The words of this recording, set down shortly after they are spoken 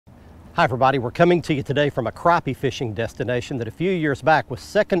Hi everybody, we're coming to you today from a crappie fishing destination that a few years back was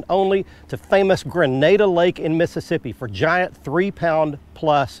second only to famous Grenada Lake in Mississippi for giant 3-pound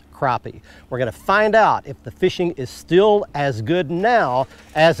plus crappie. We're going to find out if the fishing is still as good now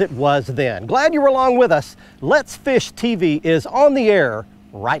as it was then. Glad you were along with us. Let's Fish TV is on the air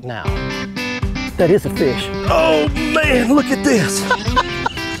right now. That is a fish. Oh man, look at this.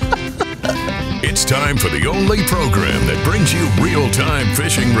 It's time for the only program that brings you real-time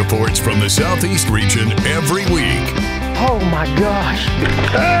fishing reports from the Southeast region every week. Oh my gosh.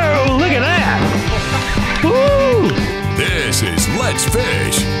 Oh, look at that. Woo! This is Let's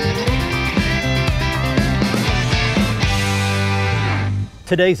Fish.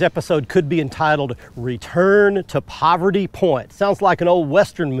 Today's episode could be entitled Return to Poverty Point. Sounds like an old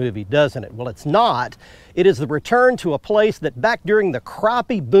Western movie, doesn't it? Well, it's not. It is the return to a place that back during the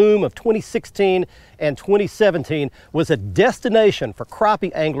crappie boom of 2016 and 2017 was a destination for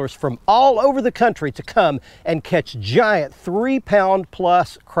crappie anglers from all over the country to come and catch giant 3-pound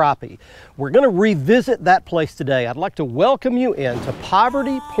plus crappie. We're going to revisit that place today. I'd like to welcome you into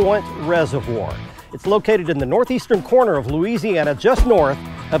Poverty Point Reservoir. It's located in the northeastern corner of Louisiana, just north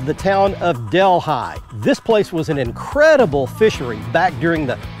of the town of Delhi. This place was an incredible fishery back during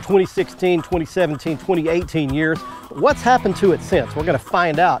the 2016, 2017, 2018 years. But what's happened to it since? We're going to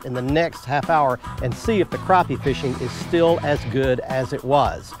find out in the next half hour and see if the crappie fishing is still as good as it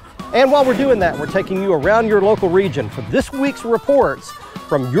was. And while we're doing that, we're taking you around your local region for this week's reports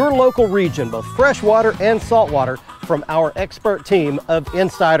from your local region, both freshwater and saltwater, from our expert team of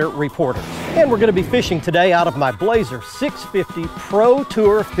insider reporters. And we're going to be fishing today out of my Blazer 650 Pro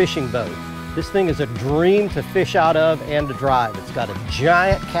Tour fishing boat. This thing is a dream to fish out of and to drive. It's got a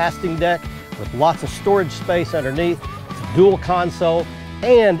giant casting deck with lots of storage space underneath. It's a dual console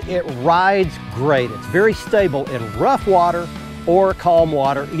and it rides great. It's very stable in rough water or calm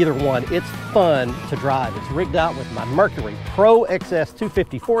water, either one. It's fun to drive. It's rigged out with my Mercury Pro XS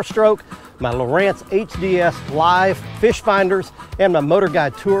 254 stroke, my Lowrance HDS Live fish finders, and my Motor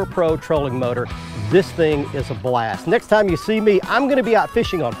Guide Tour Pro trolling motor. This thing is a blast. Next time you see me, I'm going to be out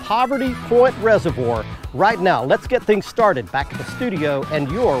fishing on Poverty Point Reservoir. Right now, let's get things started back at the studio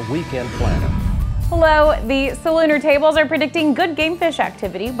and your weekend planner. Hello, the Salooner tables are predicting good game fish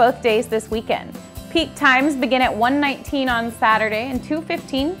activity both days this weekend. Peak times begin at 1:19 on Saturday and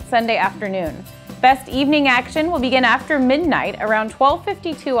 2:15 Sunday afternoon. Best evening action will begin after midnight around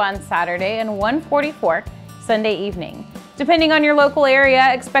 12:52 on Saturday and 1:44 Sunday evening. Depending on your local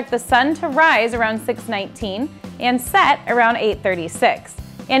area, expect the sun to rise around 6:19 and set around 8:36.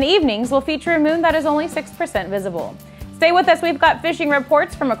 And evenings will feature a moon that is only 6% visible. Stay with us, we've got fishing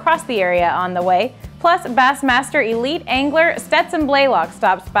reports from across the area on the way. Plus, Bassmaster Elite Angler Stetson Blaylock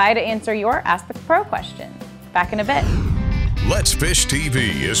stops by to answer your Ask the Pro question. Back in a bit. Let's Fish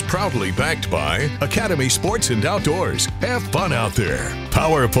TV is proudly backed by Academy Sports and Outdoors. Have fun out there.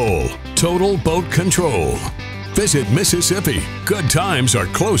 Power Pole, total boat control. Visit Mississippi. Good times are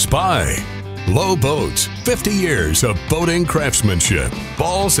close by. Low Boats, 50 years of boating craftsmanship.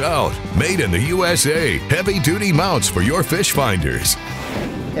 Balls Out, made in the USA. Heavy-duty mounts for your fish finders.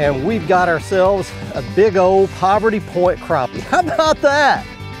 And we've got ourselves a big old Poverty Point crappie. How about that?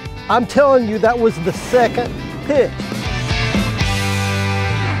 I'm telling you, that was the second pitch.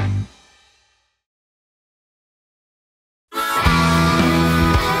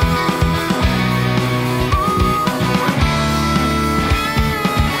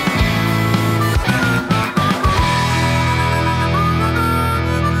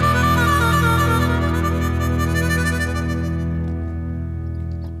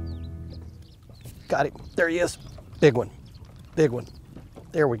 Got him. There he is. Big one. Big one.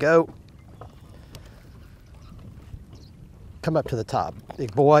 There we go. Come up to the top.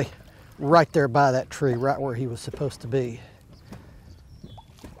 Big boy. Right there by that tree, right where he was supposed to be.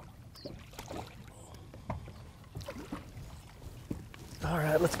 All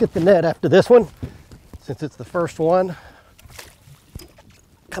right, let's get the net after this one, since it's the first one.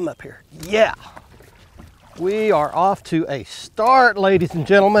 Come up here. Yeah. We are off to a start, ladies and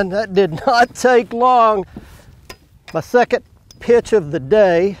gentlemen. That did not take long. My second pitch of the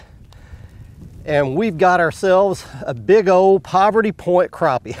day, and we've got ourselves a big old Poverty Point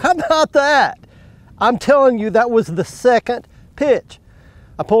crappie. How about that? I'm telling you, that was the second pitch.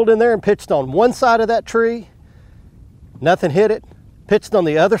 I pulled in there and pitched on one side of that tree. Nothing hit it. Pitched on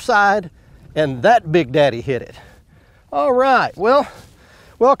the other side, and that big daddy hit it. All right, well,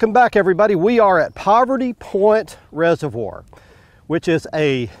 welcome back, everybody. We are at Poverty Point Reservoir, which is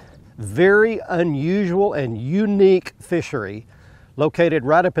a very unusual and unique fishery located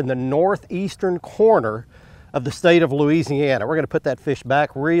right up in the northeastern corner of the state of Louisiana. We're going to put that fish back.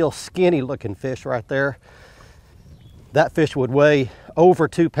 Real skinny looking fish right there. That fish would weigh over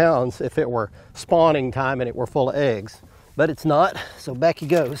 2 pounds if it were spawning time and it were full of eggs, but it's not, so back he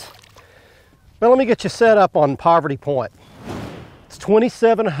goes. Well, let me get you set up on Poverty Point. It's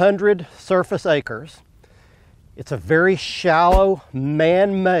 2,700 surface acres. It's a very shallow,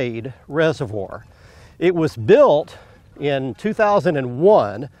 man-made reservoir. It was built in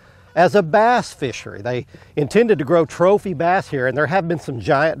 2001 as a bass fishery. They intended to grow trophy bass here, and there have been some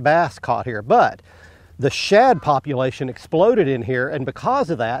giant bass caught here, but the shad population exploded in here, and because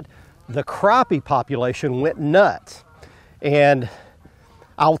of that, the crappie population went nuts. And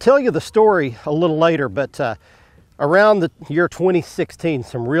I'll tell you the story a little later, but around the year 2016,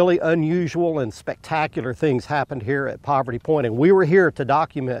 some really unusual and spectacular things happened here at Poverty Point, and we were here to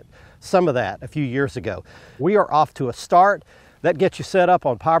document some of that a few years ago. We are off to a start. That gets you set up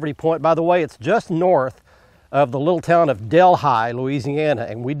on Poverty Point. By the way, it's just north of the little town of Delhi, Louisiana,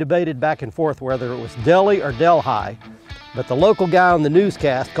 and we debated back and forth whether it was Delhi or Delhi, but the local guy on the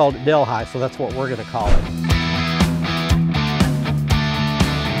newscast called it Delhi, so that's what we're going to call it.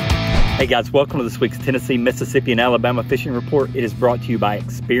 Hey guys, welcome to this week's Tennessee, Mississippi, and Alabama Fishing Report. It is brought to you by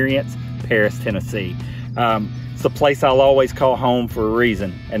Experience Paris, Tennessee. It's a place I'll always call home for a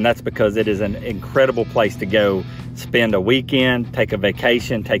reason, and that's because it is an incredible place to go spend a weekend, take a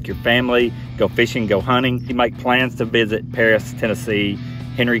vacation, take your family, go fishing, go hunting. You make plans to visit Paris, Tennessee,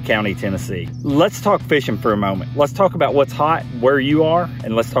 Henry County, Tennessee. Let's talk fishing for a moment. Let's talk about what's hot where you are,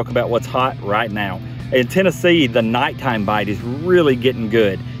 and let's talk about what's hot right now. In Tennessee, the nighttime bite is really getting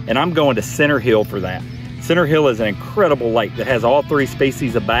good, and I'm going to Center Hill for that. Center Hill is an incredible lake that has all 3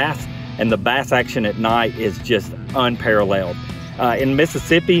 species of bass, and the bass action at night is just unparalleled. In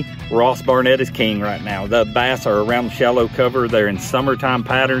Mississippi, Ross Barnett is king right now. The bass are around shallow cover. They're in summertime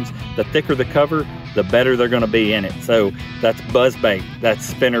patterns. The thicker the cover, the better they're going to be in it. So that's buzzbait,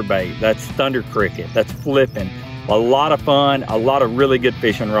 that's spinnerbait, that's thunder cricket, that's flipping. A lot of fun, a lot of really good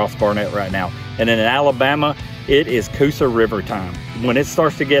fish in Ross Barnett right now. And in Alabama, it is Coosa River time. When it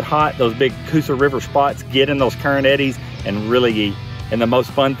starts to get hot, those big Coosa River spots get in those current eddies and really eat. And the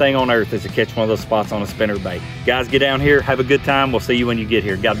most fun thing on earth is to catch one of those spots on a spinnerbait. Guys, get down here, have a good time. We'll see you when you get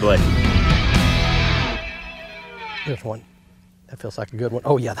here. God bless you. There's one. That feels like a good one.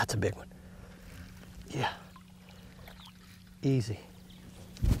 Oh yeah, that's a big one. Yeah. Easy.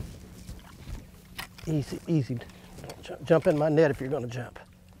 Easy, easy. Don't jump in my net if you're going to jump.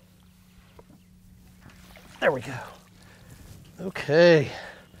 There we go. Okay.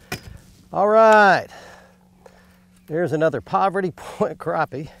 All right. There's another Poverty Point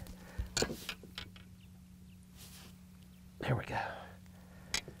crappie. There we go.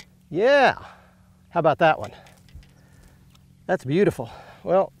 Yeah. How about that one? That's beautiful.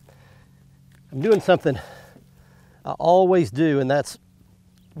 Well, I'm doing something I always do, and that's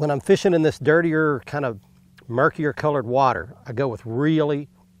when I'm fishing in this dirtier, kind of murkier colored water, I go with really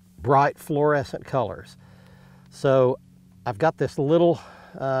bright fluorescent colors. So I've got this little,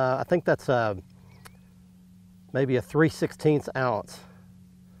 I think that's maybe a 3/16 ounce,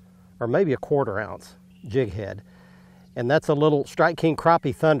 or maybe a 1/4 ounce jig head. And that's a little Strike King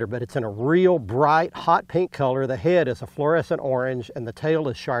Crappie Thunder, but it's in a real bright, hot pink color. The head is a fluorescent orange, and the tail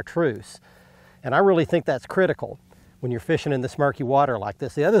is chartreuse. And I really think that's critical when you're fishing in this murky water like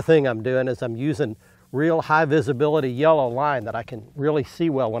this. The other thing I'm doing is I'm using real high visibility yellow line that I can really see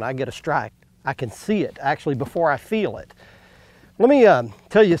well when I get a strike. I can see it actually before I feel it. Let me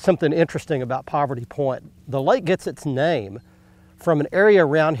tell you something interesting about Poverty Point. The lake gets its name from an area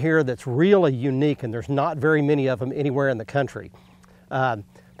around here that's really unique, and there's not very many of them anywhere in the country.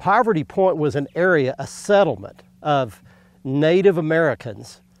 Poverty Point was an area, a settlement of Native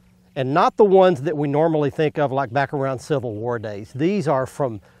Americans, and not the ones that we normally think of like back around Civil War days. These are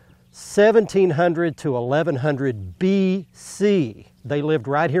from 1700 to 1100 BC. They lived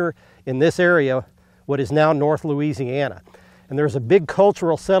right here in this area, what is now North Louisiana. And there's a big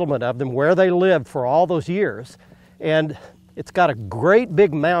cultural settlement of them where they lived for all those years. And it's got a great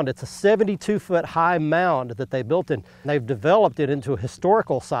big mound. It's a 72-foot high mound that they built, and they've developed it into a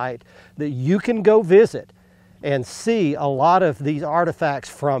historical site that you can go visit and see a lot of these artifacts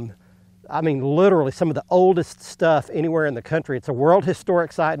from, I mean, literally some of the oldest stuff anywhere in the country. It's a World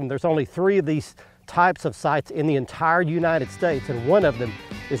Historic Site, and there's only 3 of these types of sites in the entire United States, and one of them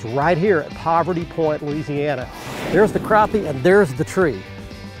is right here at Poverty Point, Louisiana. There's the crappie, and there's the tree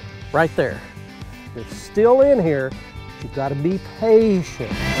right there. They're still in here. You've got to be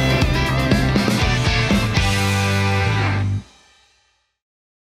patient.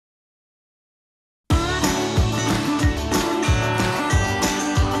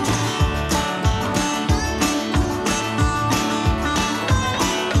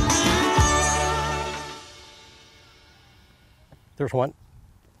 There's one.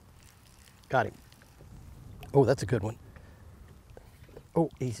 Got him. Oh, that's a good one. Oh,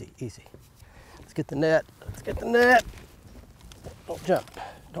 easy, easy. Let's get the net. Let's get the net. Don't jump.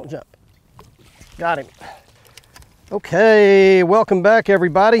 Don't jump. Got him. Okay, welcome back,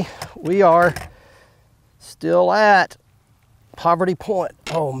 everybody. We are still at Poverty Point.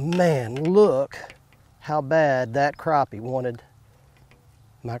 Oh man, look how bad that crappie wanted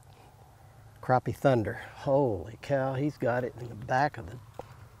my crappie thunder. Holy cow, he's got it in the back of the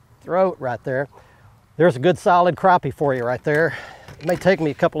throat right there. There's a good solid crappie for you right there. It may take me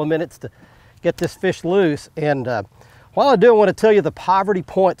a couple of minutes to get this fish loose. And while I do, I want to tell you the Poverty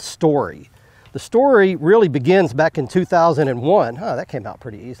Point story. The story really begins back in 2001. Oh, that came out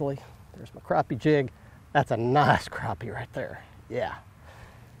pretty easily. There's my crappie jig. That's a nice crappie right there. Yeah.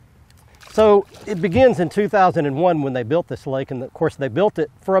 So it begins in 2001 when they built this lake, and of course they built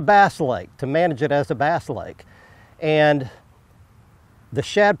it for a bass lake, to manage it as a bass lake. And the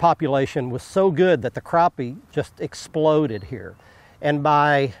shad population was so good that the crappie just exploded here. And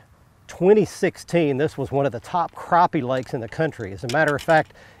by 2016, this was one of the top crappie lakes in the country. As a matter of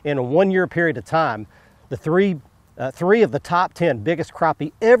fact, in a one-year period of time, the three of the top 10 biggest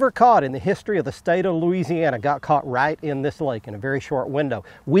crappie ever caught in the history of the state of Louisiana got caught right in this lake in a very short window.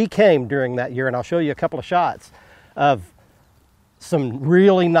 We came during that year, and I'll show you a couple of shots of some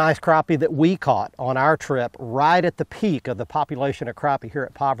really nice crappie that we caught on our trip right at the peak of the population of crappie here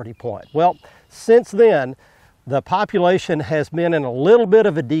at Poverty Point. Well, since then, the population has been in a little bit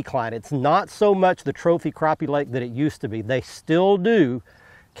of a decline. It's not so much the trophy crappie lake that it used to be. They still do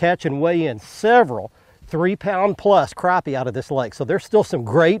catch and weigh in several 3-pound plus crappie out of this lake. So there's still some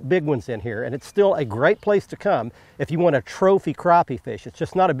great big ones in here, and it's still a great place to come if you want a trophy crappie fish. It's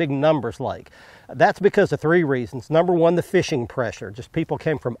just not a big numbers lake. That's because of 3 reasons. Number one, the fishing pressure. Just people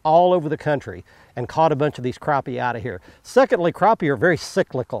came from all over the country and caught a bunch of these crappie out of here. Secondly, crappie are very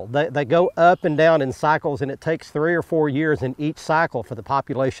cyclical. They go up and down in cycles, and it takes 3 or 4 years in each cycle for the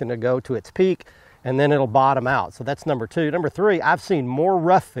population to go to its peak, and then it'll bottom out. So that's number 2. Number 3, I've seen more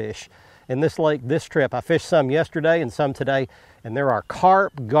rough fish in this lake this trip. I fished some yesterday and some today, and there are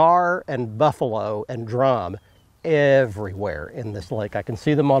carp, gar, and buffalo and drum everywhere in this lake. I can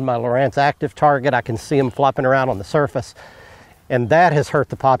see them on my Lowrance active target. I can see them flopping around on the surface, and that has hurt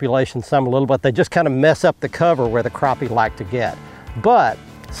the population some a little bit. They just kind of mess up the cover where the crappie like to get. But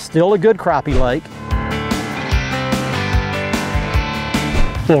still a good crappie lake.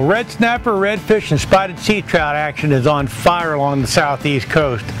 Well, red snapper, redfish, and spotted sea trout action is on fire along the southeast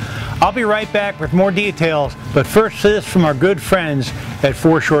coast. I'll be right back with more details, but first this from our good friends at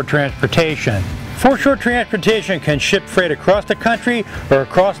Foreshore Transportation. Foreshore Transportation can ship freight across the country or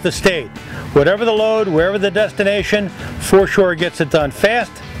across the state. Whatever the load, wherever the destination, Foreshore gets it done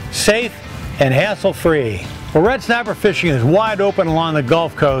fast, safe, and hassle-free. Well, red snapper fishing is wide open along the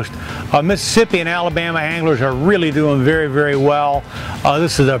Gulf Coast. Mississippi and Alabama anglers are really doing very, very well.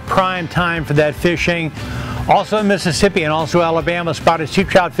 This is a prime time for that fishing. Also in Mississippi and also Alabama, spotted sea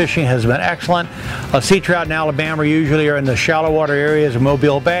trout fishing has been excellent. Sea trout in Alabama usually are in the shallow water areas of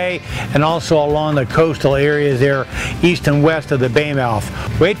Mobile Bay and also along the coastal areas there east and west of the bay mouth.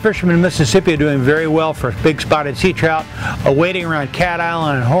 Wade fishermen in Mississippi are doing very well for big spotted sea trout. Wading around Cat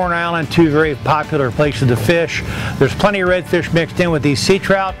Island and Horn Island, 2 very popular places to fish. There's plenty of redfish mixed in with these sea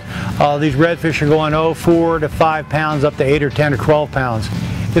trout. These redfish are going 4 to 5 pounds up to 8 or 10 or 12 pounds.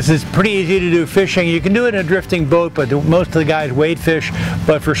 This is pretty easy to do fishing. You can do it in a drifting boat, but most of the guys wade fish.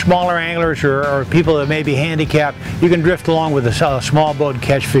 But for smaller anglers or people that may be handicapped, you can drift along with a small boat and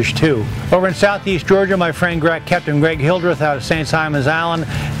catch fish too. Over in southeast Georgia, my friend Captain Greg Hildreth out of St. Simon's Island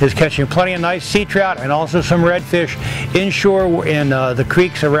is catching plenty of nice sea trout and also some redfish inshore in the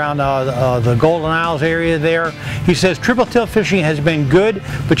creeks around the Golden Isles area there. He says triple tilt fishing has been good,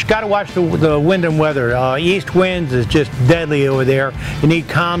 but you got to watch the wind and weather. East winds is just deadly over there. You need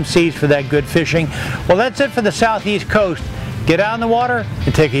calm seas for that good fishing. Well, that's it for the southeast coast. Get out in the water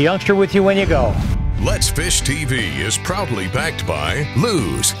and take a youngster with you when you go. Let's Fish TV is proudly backed by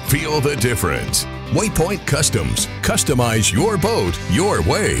Lose. Feel the difference. Waypoint Customs. Customize your boat your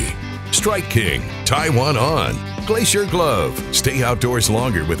way. Strike King. Tie one on. Glacier Glove. Stay outdoors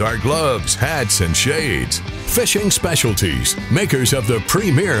longer with our gloves, hats, and shades. Fishing Specialties. Makers of the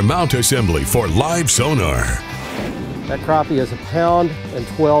premier mount assembly for live sonar. That crappie is 1 pound and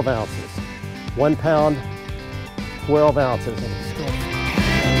 12 ounces. 1 pound, 12 ounces.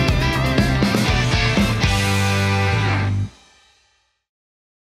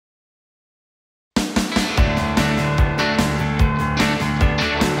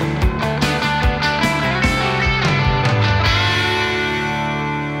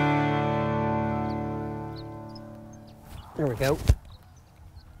 There we go.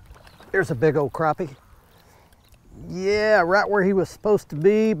 There's a big old crappie. Yeah, right where he was supposed to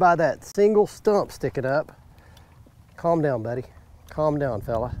be by that single stump sticking up. Calm down, buddy. Calm down,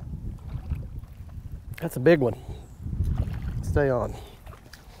 fella. That's a big one. Stay on.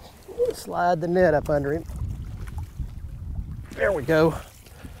 Slide the net up under him. There we go.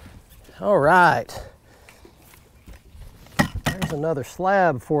 All right. There's another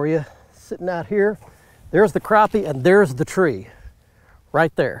slab for you sitting out here. There's the crappie and there's the tree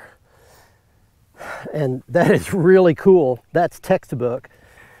right there. And that is really cool. That's textbook,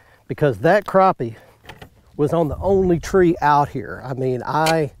 because that crappie was on the only tree out here. I mean,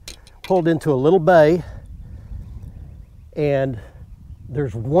 I pulled into a little bay and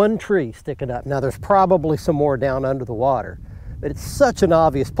there's one tree sticking up. Now there's probably some more down under the water, but it's such an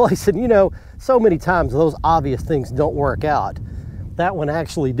obvious place. And you know, so many times those obvious things don't work out. That one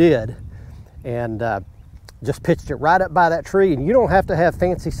actually did. And just pitched it right up by that tree. And you don't have to have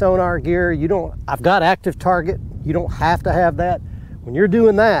fancy sonar gear. I've got active target. You don't have to have that. When you're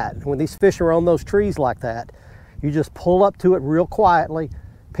doing that, when these fish are on those trees like that, you just pull up to it real quietly,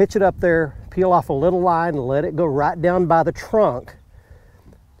 pitch it up there, peel off a little line and let it go right down by the trunk.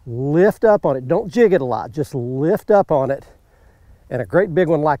 Lift up on it. Don't jig it a lot. Just lift up on it. And a great big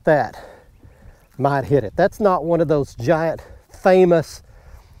one like that might hit it. That's not one of those giant, famous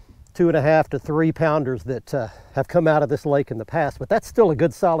 2.5 to 3 pounders that have come out of this lake in the past, but that's still a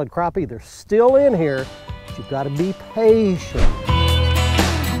good solid crappie. They're still in here, but you've got to be patient.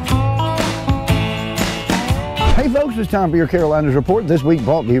 Hey folks, it's time for your Carolinas Report. This week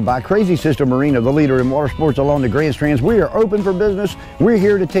brought to you by Crazy Sister Marina, the leader in water sports along the Grand Strands. We are open for business. We're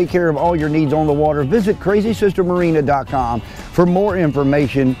here to take care of all your needs on the water. Visit crazysistermarina.com for more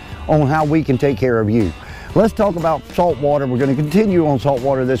information on how we can take care of you. Let's talk about saltwater. We're going to continue on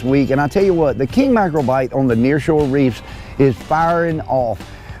saltwater this week. And I tell you what, the king mackerel bite on the nearshore reefs is firing off.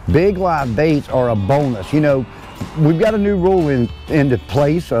 Big live baits are a bonus. You know, we've got a new rule into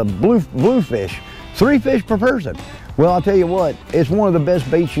place, bluefish, 3 fish per person. Well, I'll tell you what, it's one of the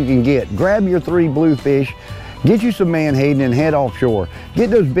best baits you can get. Grab your 3 bluefish, get you some menhaden and head offshore. Get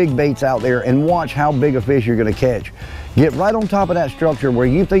those big baits out there and watch how big a fish you're going to catch. Get right on top of that structure where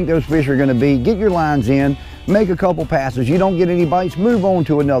you think those fish are going to be. Get your lines in, make a couple passes. You don't get any bites, move on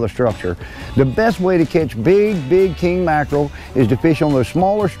to another structure. The best way to catch big king mackerel is to fish on those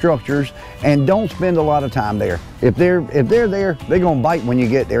smaller structures and don't spend a lot of time there. If they're there, they're going to bite when you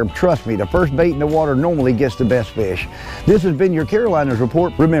get there. Trust me, the first bait in the water normally gets the best fish. This has been your Carolinas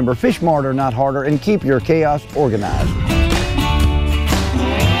Report. Remember, fish smarter, not harder, and keep your chaos organized.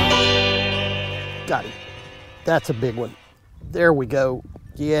 Got it. That's a big one. There we go.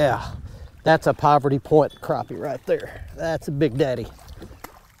 Yeah, that's a Poverty Point crappie right there. That's a big daddy.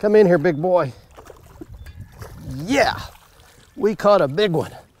 Come in here, big boy. Yeah, we caught a big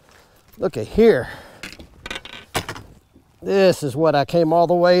one. Look at here. This is what I came all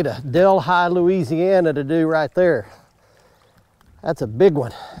the way to Delhi, Louisiana to do right there. That's a big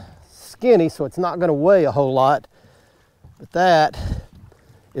one. Skinny, so it's not gonna weigh a whole lot, but that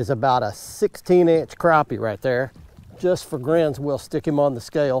is about a 16-inch crappie right there. Just for grins, we'll stick him on the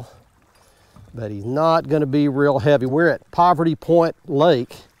scale, but he's not gonna be real heavy. We're at Poverty Point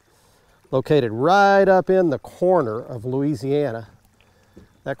Lake, located right up in the corner of Louisiana.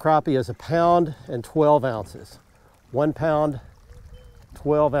 That crappie is 1 pound and 12 ounces. 1 pound,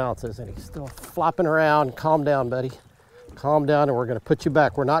 12 ounces, and he's still flopping around. Calm down, buddy. Calm down, and we're gonna put you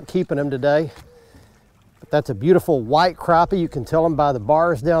back. We're not keeping him today. That's a beautiful white crappie. You can tell them by the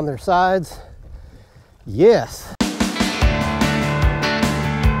bars down their sides. Yes.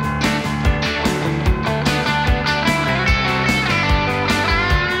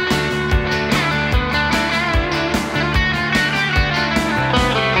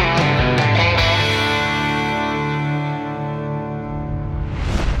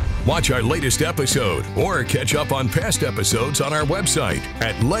 Watch our latest episode or catch up on past episodes on our website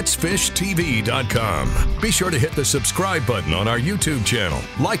at letsfishtv.com. Be sure to hit the subscribe button on our YouTube channel,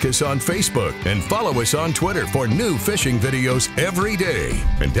 like us on Facebook, and follow us on Twitter for new fishing videos every day.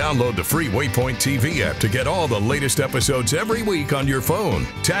 And download the free Waypoint TV app to get all the latest episodes every week on your phone,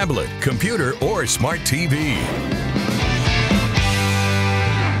 tablet, computer, or smart TV.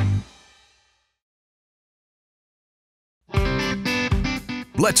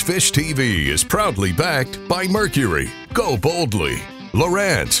 Let's Fish TV is proudly backed by Mercury, Go Boldly,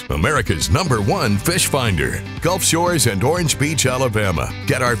 Lowrance, America's #1 fish finder, Gulf Shores and Orange Beach, Alabama.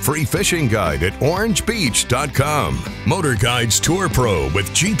 Get our free fishing guide at orangebeach.com. Motor Guides Tour Pro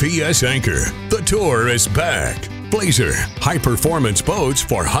with GPS Anchor. The tour is back. Blazer, high-performance boats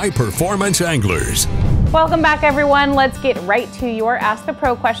for high-performance anglers. Welcome back, everyone. Let's get right to your Ask the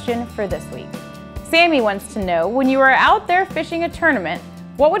Pro question for this week. Sammy wants to know, when you are out there fishing a tournament,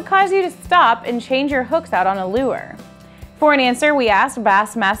 what would cause you to stop and change your hooks out on a lure? For an answer, we asked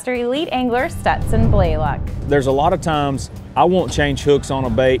Bassmaster Elite Angler Stetson Blaylock. There's a lot of times I won't change hooks on a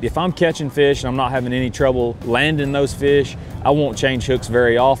bait. If I'm catching fish and I'm not having any trouble landing those fish, I won't change hooks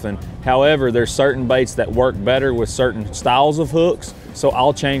very often. However, there's certain baits that work better with certain styles of hooks, so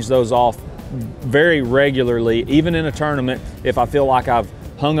I'll change those off very regularly, even in a tournament. If I feel like I've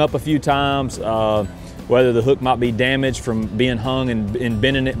hung up a few times, whether the hook might be damaged from being hung and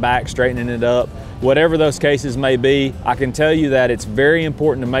bending it back, straightening it up, whatever those cases may be, I can tell you that it's very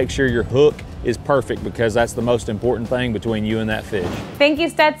important to make sure your hook is perfect, because that's the most important thing between you and that fish. Thank you,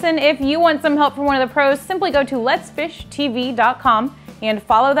 Stetson. If you want some help from one of the pros, simply go to letsfishtv.com and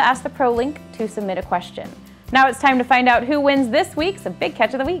follow the Ask the Pro link to submit a question. Now it's time to find out who wins this week's Big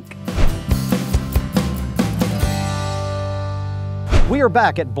Catch of the Week. We are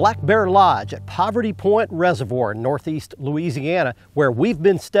back at Black Bear Lodge at Poverty Point Reservoir in northeast Louisiana, where we've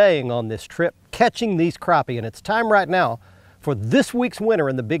been staying on this trip catching these crappie, and it's time right now for this week's winner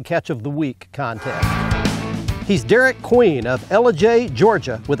in the Big Catch of the Week contest. He's Derek Queen of Ellijay,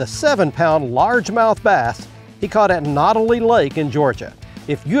 Georgia, with a 7-pound largemouth bass he caught at Nautilus Lake in Georgia.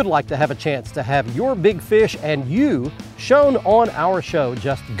 If you'd like to have a chance to have your big fish and you shown on our show,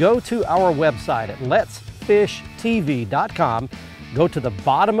 just go to our website at letsfishtv.com. Go to the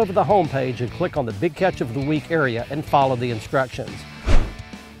bottom of the homepage and click on the Big Catch of the Week area and follow the instructions.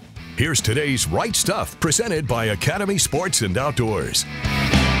 Here's today's Right Stuff, presented by Academy Sports and Outdoors.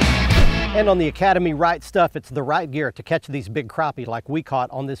 And on the Academy Right Stuff, it's the right gear to catch these big crappie like we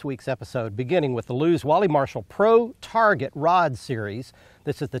caught on this week's episode, beginning with the Lew's Wally Marshall Pro Target Rod Series.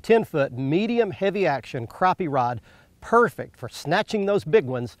 This is the 10-foot medium heavy action crappie rod, perfect for snatching those big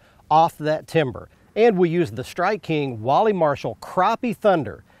ones off that timber. And we use the Strike King Wally Marshall Crappie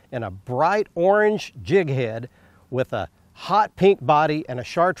Thunder in a bright orange jig head with a hot pink body and a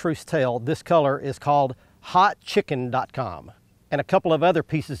chartreuse tail. This color is called hotchicken.com. And a couple of other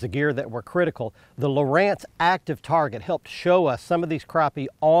pieces of gear that were critical. The Lowrance Active Target helped show us some of these crappie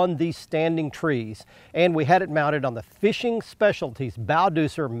on these standing trees. And we had it mounted on the Fishing Specialties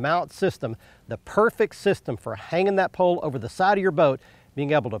Bowdeucer mount system, the perfect system for hanging that pole over the side of your boat,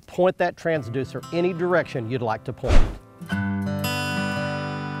 being able to point that transducer any direction you'd like to point.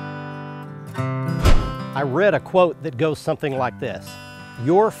 I read a quote that goes something like this: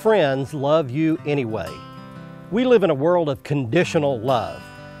 "Your friends love you anyway." We live in a world of conditional love.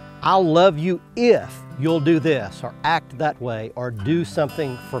 I'll love you if you'll do this or act that way or do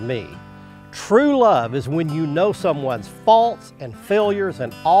something for me. True love is when you know someone's faults and failures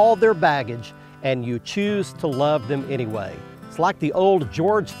and all their baggage, and you choose to love them anyway. It's like the old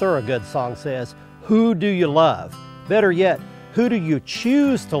George Thorogood song says, who do you love? Better yet, who do you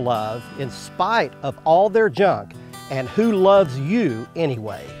choose to love in spite of all their junk, and who loves you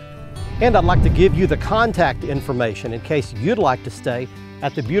anyway? And I'd like to give you the contact information in case you'd like to stay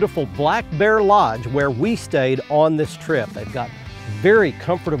at the beautiful Black Bear Lodge where we stayed on this trip. They've got very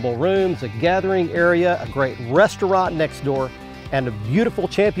comfortable rooms, a gathering area, a great restaurant next door, and a beautiful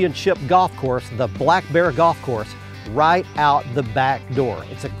championship golf course, the Black Bear Golf Course, right out the back door.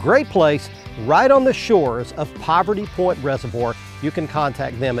 It's a great place right on the shores of Poverty Point Reservoir. You can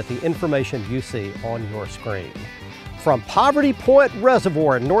contact them at the information you see on your screen. From Poverty Point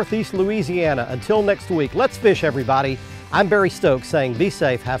Reservoir in northeast Louisiana, until next week, let's fish, everybody. I'm Barry Stokes saying be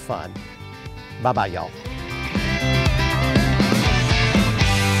safe, have fun. Bye-bye, y'all.